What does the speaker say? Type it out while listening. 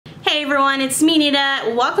Hey everyone, it's me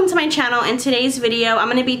Nita. Welcome to my channel. In today's video, I'm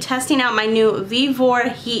going to be testing out my new Vevor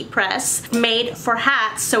heat press made for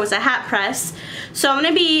hats, so it's a hat press. So I'm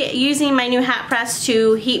going to be using my new hat press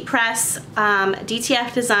to heat press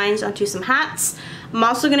DTF designs onto some hats. I'm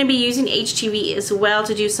also going to be using HTV as well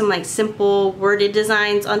to do some like simple worded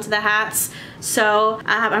designs onto the hats. So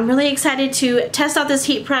I'm really excited to test out this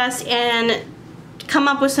heat press and come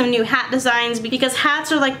up with some new hat designs, because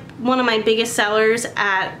hats are like one of my biggest sellers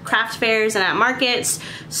at craft fairs and at markets.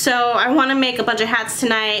 So I want to make a bunch of hats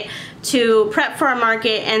tonight to prep for our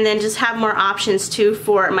market and then just have more options too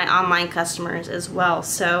for my online customers as well.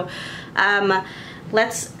 So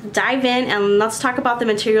let's dive in and let's talk about the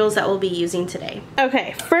materials that we'll be using today.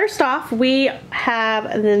 Okay, first off we have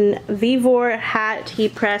the Vevor hat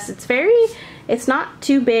heat press. It's not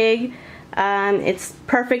too big. It's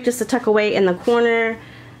perfect just to tuck away in the corner.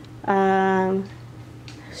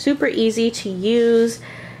 Super easy to use.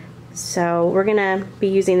 So we're gonna be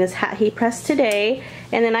using this hat heat press today,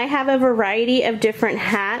 and then I have a variety of different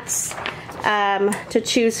hats to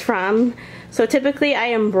choose from. So typically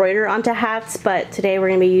I embroider onto hats, but today we're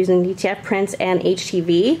gonna be using DTF prints and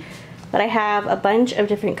HTV. But I have a bunch of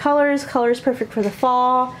different colors perfect for the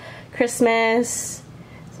fall, Christmas,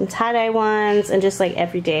 some tie-dye ones, and just like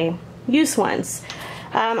everyday use ones.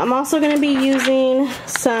 I'm also going to be using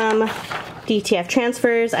some DTF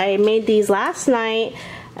transfers. I made these last night.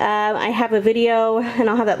 I have a video and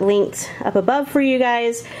I'll have that linked up above for you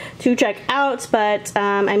guys to check out, but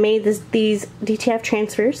I made these DTF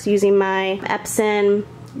transfers using my Epson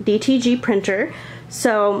DTG printer.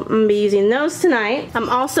 So I'm going to be using those tonight. I'm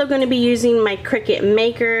also going to be using my Cricut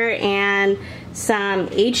maker and some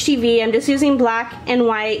HTV. I'm just using black and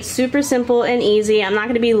white, super simple and easy. I'm not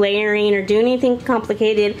going to be layering or doing anything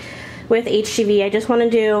complicated with HTV. I just want to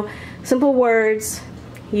do simple words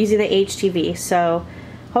using the HTV. So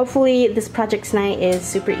hopefully this project tonight is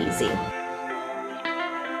super easy.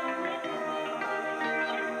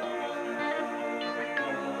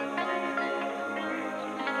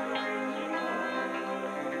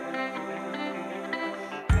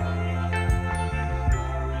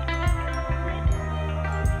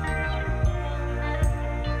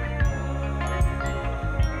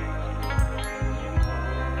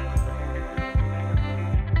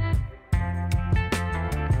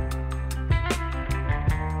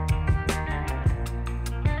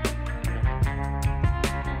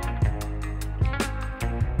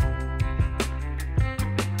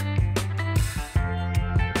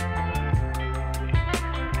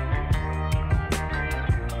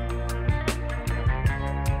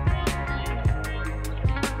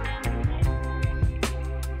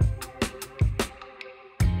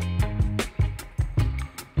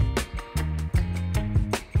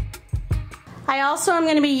 I also am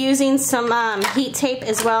going to be using some heat tape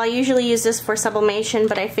as well. I usually use this for sublimation,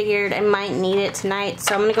 but I figured I might need it tonight,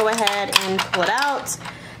 so I'm going to go ahead and pull it out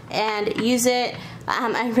and use it.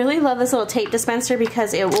 I really love this little tape dispenser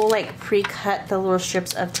because it will like pre-cut the little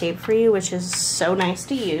strips of tape for you, which is so nice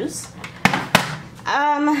to use.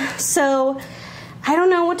 So I don't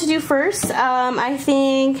know what to do first. I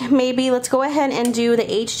think maybe let's go ahead and do the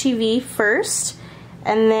HTV first,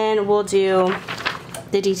 and then we'll do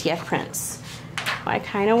the DTF prints. I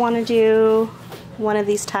kind of want to do one of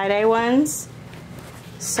these tie-dye ones.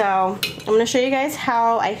 So I'm going to show you guys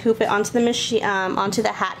how I hoop it onto the machine, onto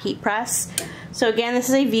the hat heat press. So again, this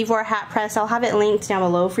is a Vevor hat press. I'll have it linked down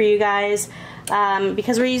below for you guys.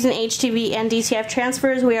 Because we're using HTV and DTF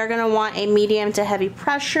transfers, we are going to want a medium to heavy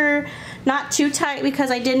pressure. Not too tight,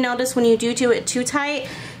 because I did notice when you do it too tight,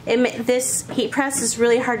 this heat press is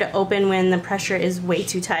really hard to open when the pressure is way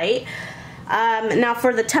too tight. Now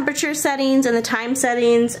for the temperature settings and the time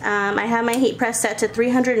settings, I have my heat press set to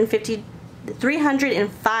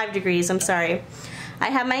 305 degrees, I'm sorry. I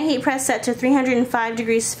have my heat press set to 305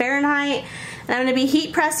 degrees Fahrenheit, and I'm going to be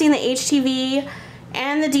heat pressing the HTV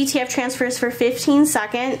and the DTF transfers for 15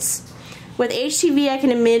 seconds. With HTV, I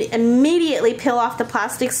can immediately peel off the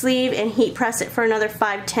plastic sleeve and heat press it for another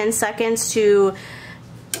 5-10 seconds to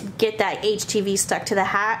get that HTV stuck to the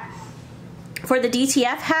hat. For the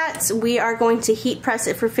DTF hats, we are going to heat press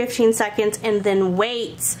it for 15 seconds and then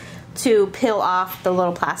wait to peel off the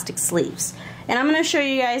little plastic sleeves. And I'm going to show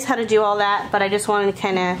you guys how to do all that, but I just wanted to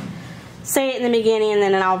kind of say it in the beginning, and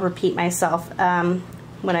then I'll repeat myself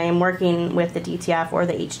when I am working with the DTF or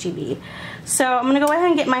the HTV. So I'm going to go ahead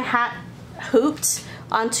and get my hat hooped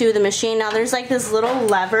onto the machine. Now there's like this little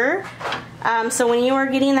lever, so when you are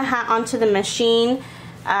getting the hat onto the machine,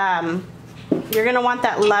 you're going to want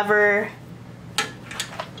that lever,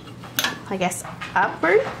 I guess,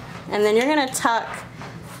 upward, and then you're going to tuck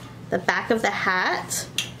the back of the hat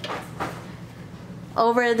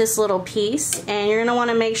over this little piece, and you're gonna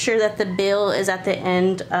wanna make sure that the bill is at the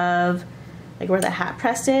end of like where the hat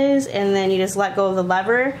press is, and then you just let go of the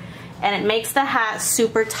lever, and it makes the hat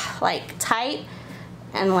super tight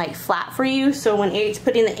and like flat for you. So when it's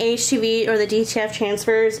putting the HTV or the DTF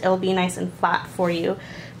transfers, it'll be nice and flat for you.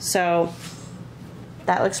 So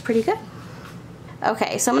that looks pretty good.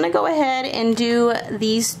 Okay, so I'm gonna go ahead and do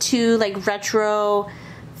these two like retro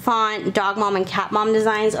font dog mom and cat mom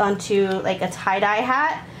designs onto like a tie-dye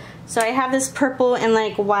hat. So I have this purple and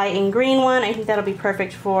like white and green one. I think that'll be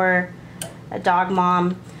perfect for a dog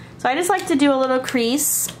mom. So I just like to do a little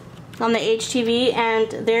crease on the HTV,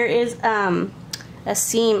 and there is a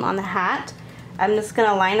seam on the hat. I'm just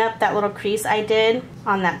gonna line up that little crease I did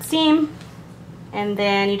on that seam, and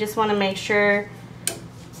then you just wanna make sure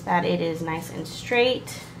that it is nice and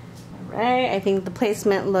straight. Alright, I think the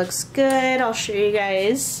placement looks good. I'll show you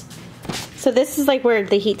guys. So this is like where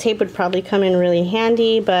the heat tape would probably come in really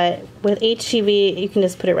handy, but with HTV you can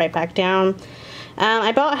just put it right back down.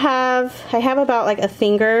 I have about like a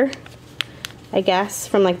finger, I guess,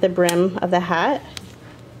 from like the brim of the hat.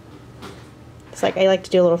 It's like I like to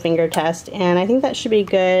do a little finger test, and I think that should be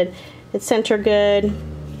good. It's center good.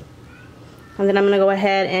 And then I'm gonna go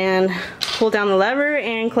ahead and pull down the lever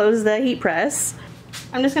and close the heat press.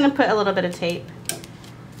 I'm just gonna put a little bit of tape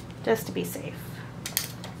just to be safe.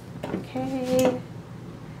 Okay.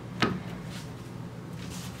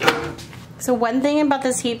 So one thing about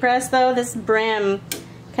this heat press though, this brim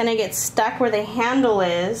kind of gets stuck where the handle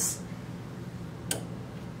is.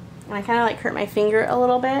 And I kind of like hurt my finger a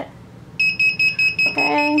little bit.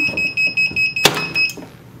 Okay.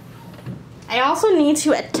 I also need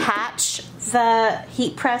to attach the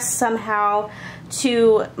heat press somehow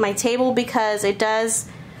to my table, because it does,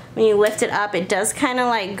 when you lift it up, it does kind of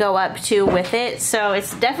like go up too with it. So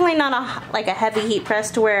it's definitely not like a heavy heat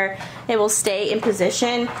press to where it will stay in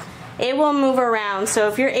position. It will move around. So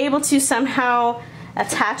if you're able to somehow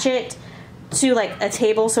attach it to like a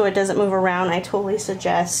table so it doesn't move around, I totally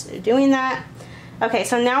suggest doing that. Okay,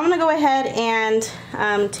 so now I'm gonna go ahead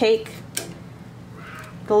and take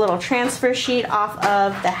the little transfer sheet off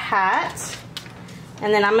of the hat,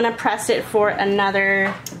 and then I'm gonna press it for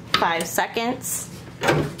another 5 seconds.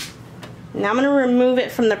 Now I'm gonna remove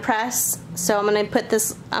it from the press. So I'm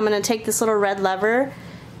gonna take this little red lever,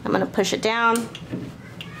 I'm gonna push it down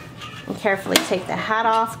and carefully take the hat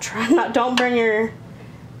off. Don't burn your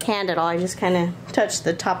hand at all. I just kind of touched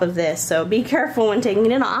the top of this, so be careful when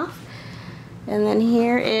taking it off. And then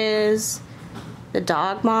here is the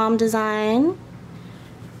dog mom design.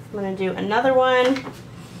 I'm gonna do another one.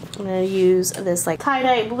 I'm gonna use this like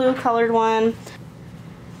tie-dye blue colored one.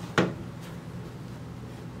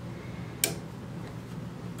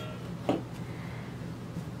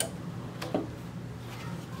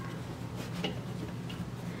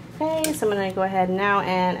 Okay, so I'm gonna go ahead now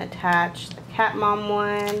and attach the cat mom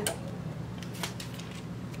one.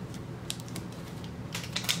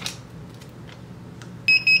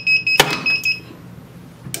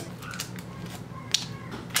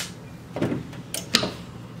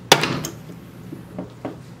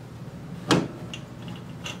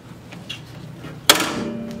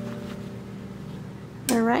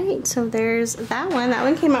 Alright, so there's that one. That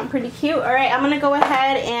one came out pretty cute. Alright, I'm going to go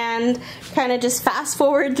ahead and kind of just fast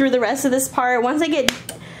forward through the rest of this part. Once I get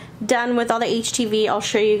done with all the HTV, I'll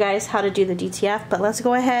show you guys how to do the DTF, but let's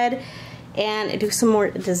go ahead and do some more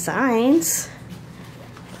designs.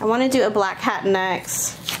 I want to do a black hat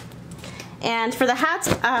next. And for the hats,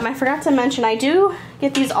 I forgot to mention, I do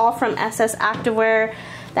get these all from SS Activewear.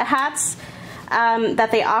 The hats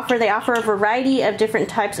that they offer a variety of different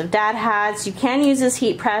types of dad hats. You can use this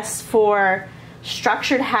heat press for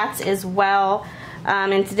structured hats as well.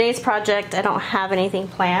 In today's project, I don't have anything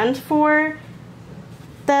planned for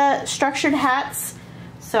the structured hats,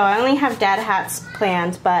 so I only have dad hats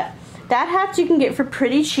planned, but dad hats you can get for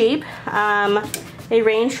pretty cheap. They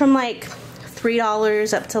range from like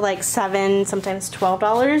 $3 up to like $7, sometimes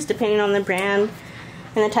 $12, depending on the brand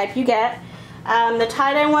and the type you get. The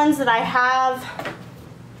tie-dye ones that I have,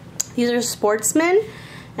 these are Sportsmen,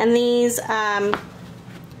 and these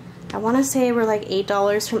I want to say were like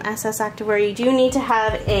 $8 from SS Activewear. You do need to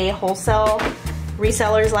have a wholesale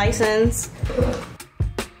reseller's license.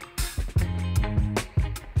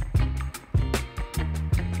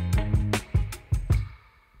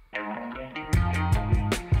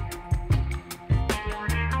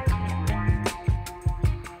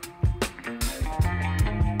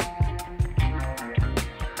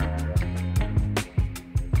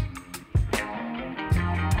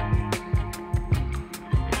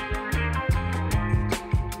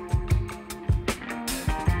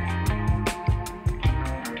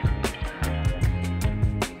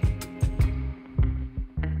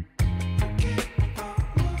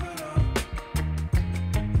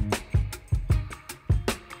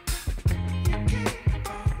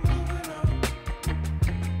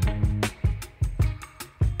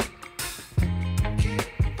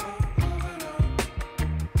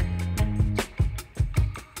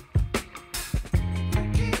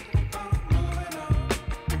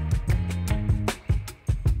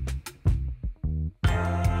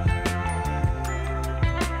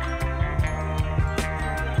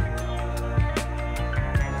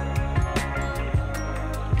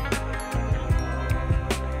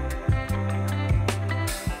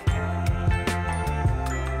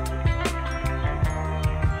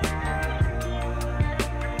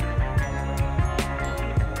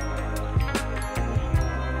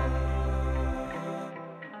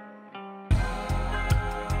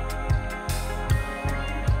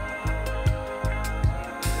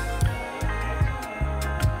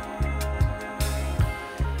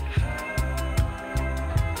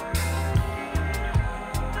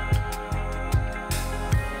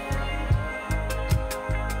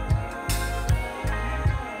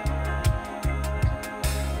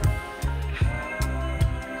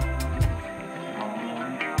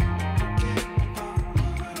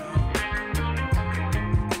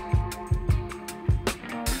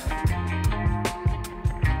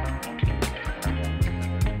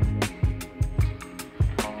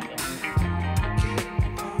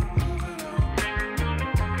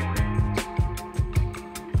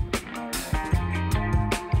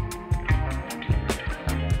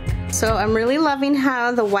 So I'm really loving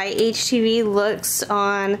how the white HTV looks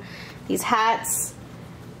on these hats.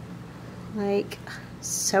 Like,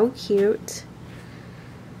 so cute.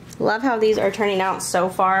 Love how these are turning out so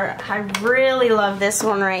far. I really love this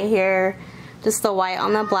one right here. Just the white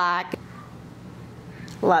on the black.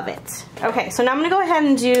 Love it. Okay, so now I'm gonna go ahead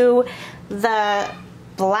and do the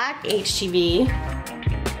black HTV.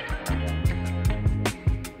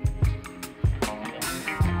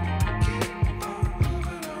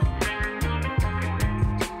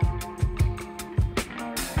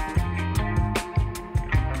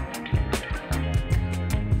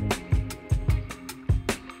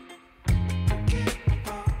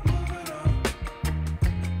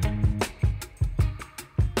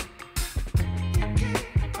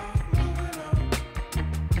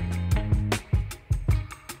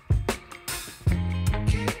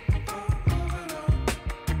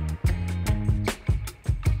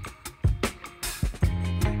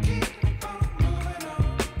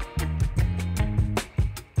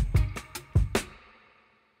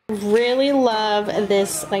 Really love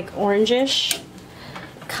this like orangish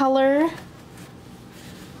color. I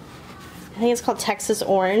think it's called Texas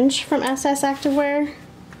Orange from SS Activewear.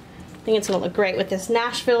 I think it's gonna look great with this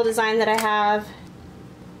Nashville design that I have.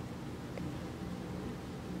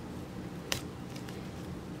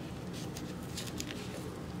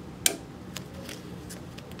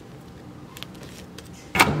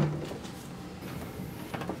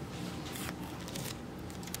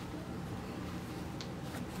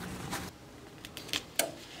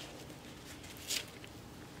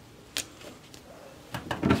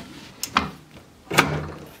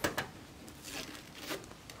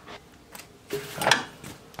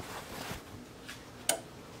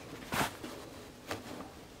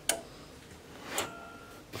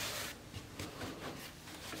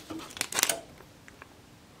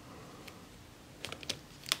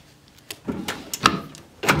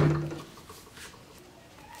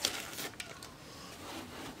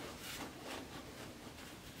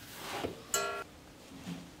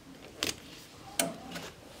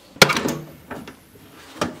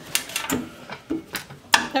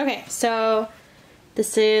 Okay, so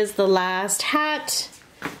this is the last hat.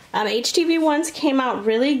 HTV ones came out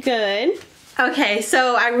really good. Okay,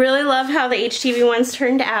 so I really love how the HTV ones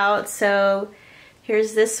turned out. So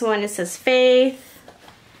here's this one, it says Faith.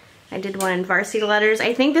 I did one in varsity letters.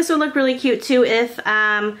 I think this would look really cute too if the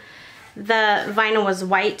vinyl was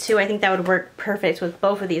white too. I think that would work perfect with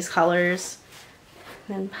both of these colors.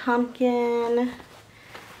 And then pumpkin.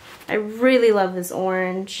 I really love this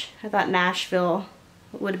orange. I thought Nashville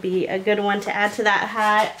would be a good one to add to that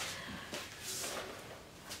hat.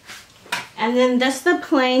 And then just the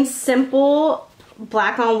plain simple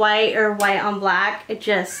black on white or white on black. I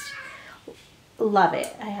just love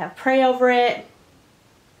it. I have Pray over it.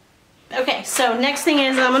 Okay, so next thing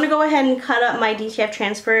is I'm gonna go ahead and cut up my DTF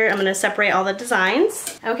transfer. I'm gonna separate all the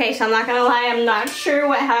designs. Okay, so I'm not gonna lie, I'm not sure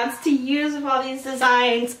what hats to use with all these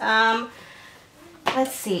designs.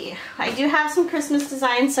 Let's see. I do have some Christmas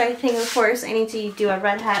designs, so I think, of course, I need to do a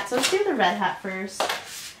red hat. So let's do the red hat first.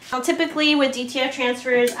 Now, typically with DTF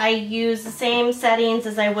transfers, I use the same settings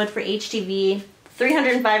as I would for HTV,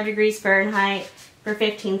 305 degrees Fahrenheit for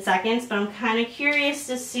 15 seconds, but I'm kind of curious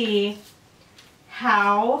to see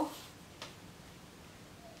how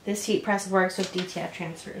this heat press works with DTF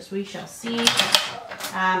transfers. We shall see.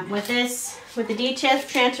 With the DTF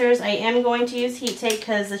transfers, I am going to use heat tape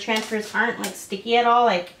because the transfers aren't like sticky at all.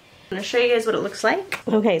 Like, I'm going to show you guys what it looks like.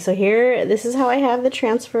 Okay, so here, this is how I have the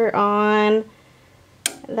transfer on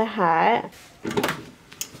the hat.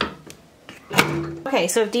 Okay,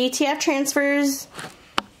 so DTF transfers,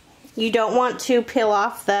 you don't want to peel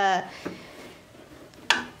off the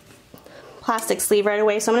plastic sleeve right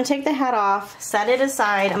away. So I'm going to take the hat off, set it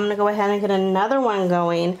aside. I'm going to go ahead and get another one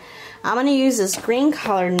going. I'm going to use this green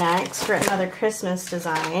color next for another Christmas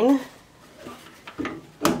design.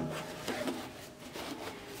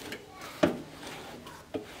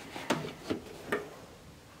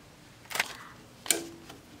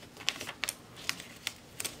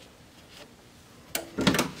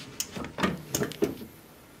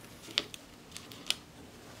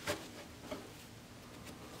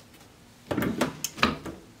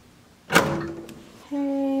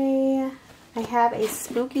 I have a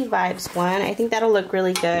Spooky Vibes one. I think that'll look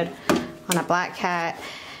really good on a black hat.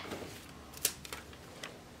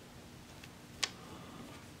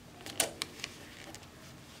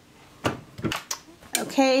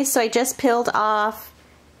 Okay, so I just peeled off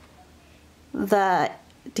the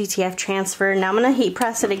DTF transfer. Now I'm going to heat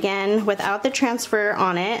press it again without the transfer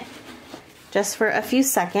on it, just for a few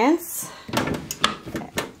seconds.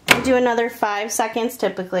 I do another 5 seconds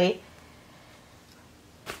typically.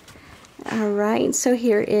 Alright, so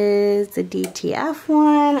here is the DTF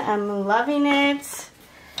one. I'm loving it.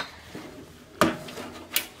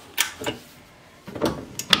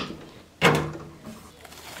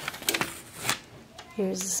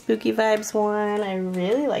 Here's the Spooky Vibes one. I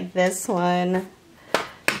really like this one.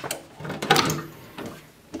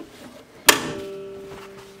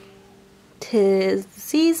 Tis the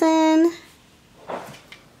season.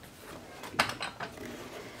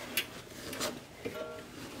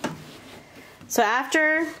 So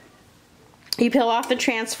after you peel off the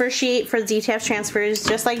transfer sheet for the DTF Transfers,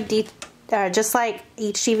 just like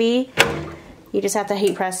HTV, you just have to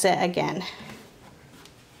heat press it again.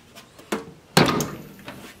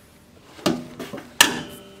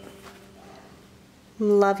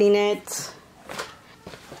 I'm loving it.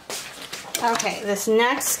 Okay, these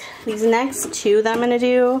next two that I'm gonna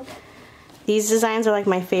do, these designs are like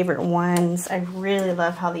my favorite ones. I really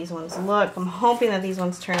love how these ones look. I'm hoping that these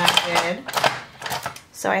ones turn out good.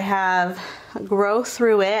 So I have Grow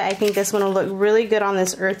Through It. I think this one will look really good on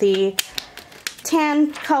this earthy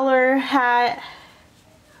tan color hat.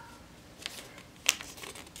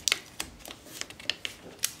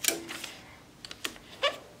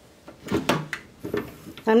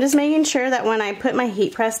 I'm just making sure that when I put my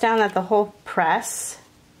heat press down that the whole press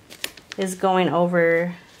is going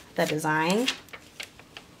over the design.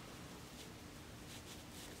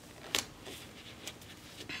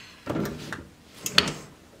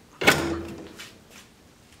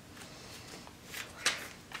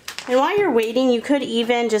 And while you're waiting, you could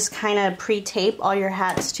even just kind of pre-tape all your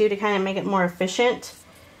hats too to kind of make it more efficient.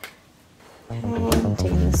 Okay,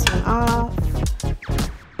 taking this one off.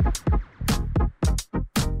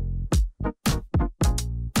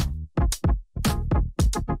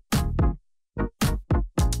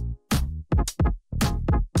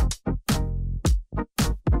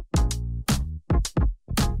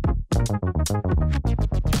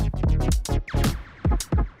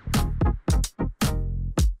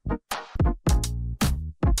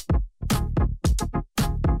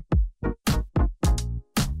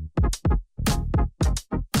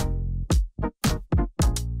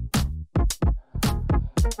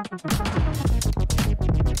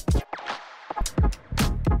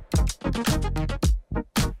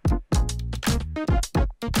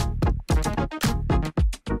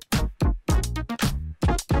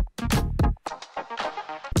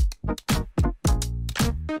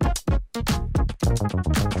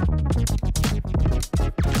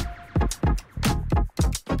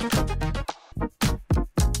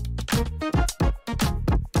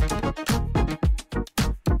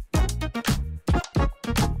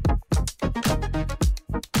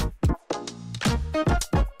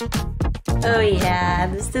 Oh yeah,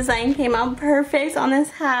 this design came out perfect on this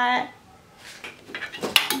hat.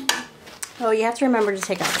 Oh, you have to remember to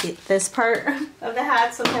take out this part of the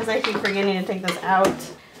hat. Sometimes I keep forgetting to take this out.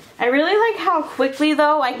 I really like how quickly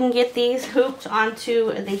though I can get these hooped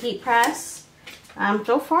onto the heat press.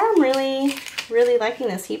 So far I'm really liking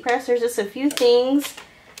this heat press. There's just a few things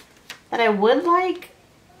that I would like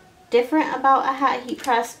different about a hat heat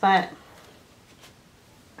press, but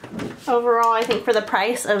overall I think for the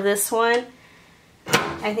price of this one,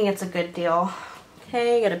 I think it's a good deal.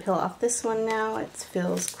 Okay, gotta peel off this one now. It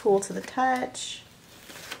feels cool to the touch.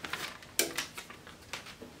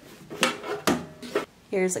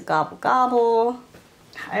 Here's a Gobble Gobble.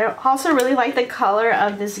 I also really like the color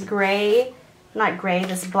of this gray, not gray,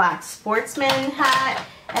 this black sportsman hat.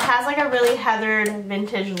 It has like a really heathered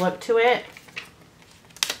vintage look to it.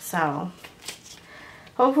 So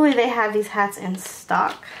hopefully they have these hats in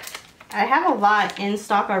stock. I have a lot in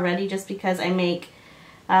stock already just because I make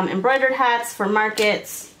embroidered hats for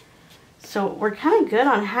markets. So we're kind of good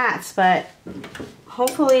on hats, but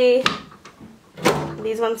hopefully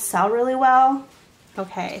these ones sell really well.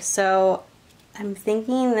 Okay, so I'm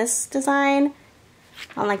thinking this design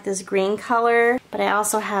on like this green color, but I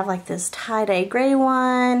also have like this tie-dye gray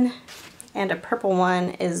one and a purple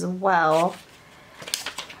one as well.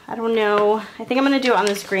 I don't know. I think I'm going to do it on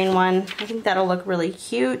this green one. I think that'll look really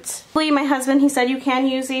cute. My husband, he said you can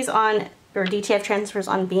use these on, or DTF Transfers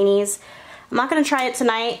on beanies. I'm not going to try it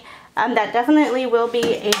tonight. That definitely will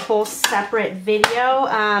be a whole separate video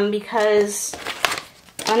because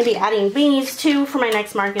I'm going to be adding beanies too for my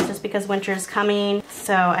next market just because winter is coming.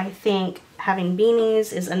 So I think having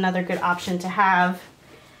beanies is another good option to have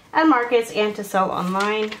at markets and to sell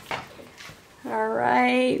online.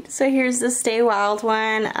 Alright, so here's the Stay Wild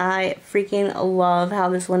one. I freaking love how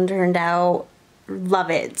this one turned out.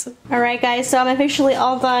 Love it. Alright guys, so I'm officially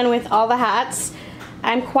all done with all the hats.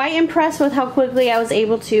 I'm quite impressed with how quickly I was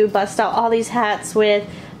able to bust out all these hats with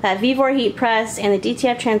that Vevor heat press and the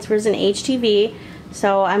DTF Transfers in HTV.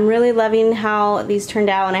 So I'm really loving how these turned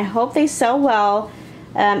out, and I hope they sell well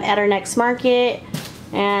at our next market.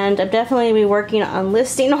 And I'm definitely be working on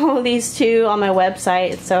listing all of these too on my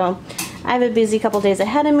website. So I have a busy couple days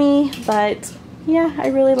ahead of me, but yeah, I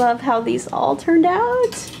really love how these all turned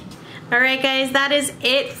out. Alright guys, that is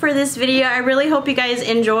it for this video. I really hope you guys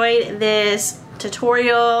enjoyed this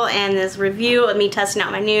tutorial and this review of me testing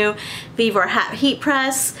out my new Vevor hat heat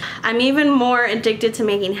press. I'm even more addicted to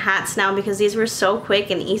making hats now because these were so quick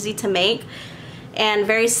and easy to make and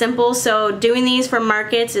very simple, so doing these for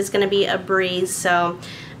markets is going to be a breeze. So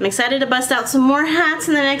I'm excited to bust out some more hats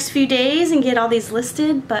in the next few days and get all these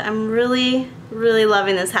listed, but I'm really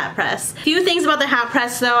loving this hat press. A few things about the hat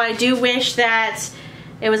press though. I do wish that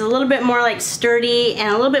it was a little bit more like sturdy and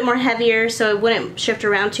a little bit more heavier so it wouldn't shift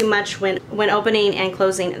around too much when opening and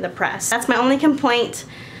closing the press. That's my only complaint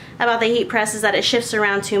about the heat press, is that it shifts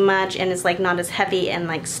around too much and is like not as heavy and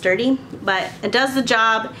like sturdy, but it does the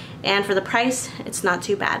job, and for the price it's not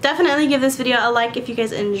too bad. Definitely give this video a like if you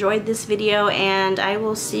guys enjoyed this video, and I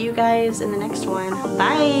will see you guys in the next one.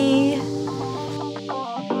 Bye!